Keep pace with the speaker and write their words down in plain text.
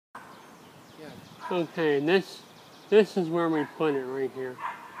Okay, this is where we put it right here.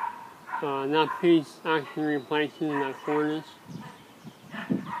 That piece actually replaces that cornice.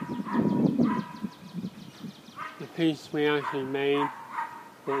 The piece we actually made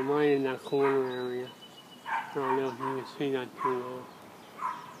went right in that corner area. I don't know if you can see that too well.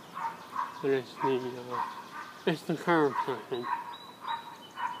 But it's the curve section.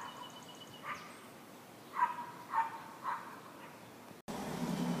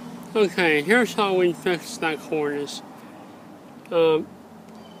 Okay, here's how we fixed that cornice.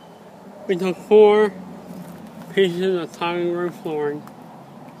 We took 4 pieces of tile roof flooring.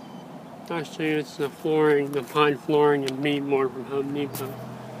 Actually, it's the flooring, the pine flooring and beadboard from Home Depot.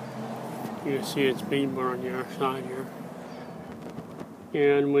 You can see it's beadboard on the other side here.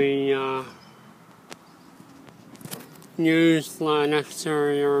 And we used an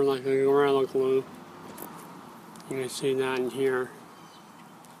exterior like a Gorilla Glue. You can see that in here.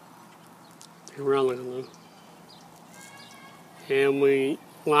 Gorilla Glue. And we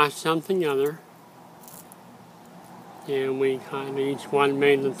lashed them together. And we kind of each one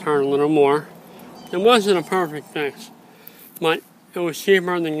made them turn a little more. It wasn't a perfect fix, but it was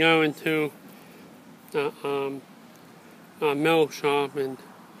cheaper than going to a mill shop and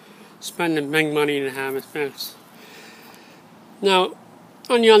spending big money to have it fixed. Now,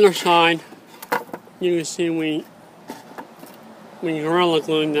 on the other side, you can see we Gorilla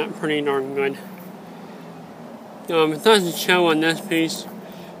Glued that pretty darn good. It doesn't show on this piece,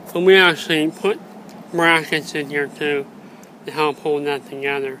 but we actually put brackets in here too to help hold that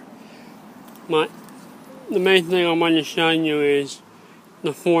together. But the main thing I want to show you is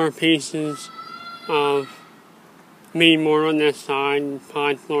the 4 pieces of beadboard on this side and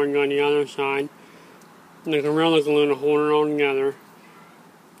pine flooring on the other side. The Gorilla Glue to hold it all together.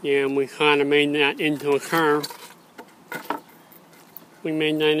 And we kind of made that into a curve. We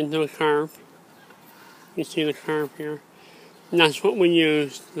made that into a curve. You see the curve here? And that's what we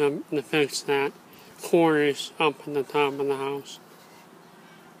used to fix that cornice up at the top of the house.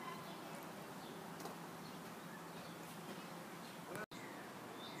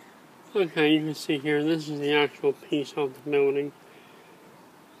 Okay, you can see here, this is the actual piece of the building.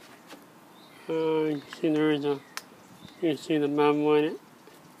 You can see the bevel in it.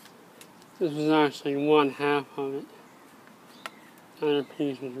 This was actually 1/2 of it. The other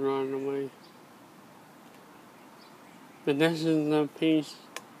piece was rotting away. But this is the piece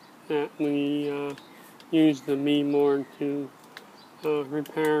that we used the beadboard to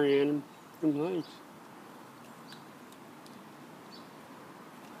repair and replace.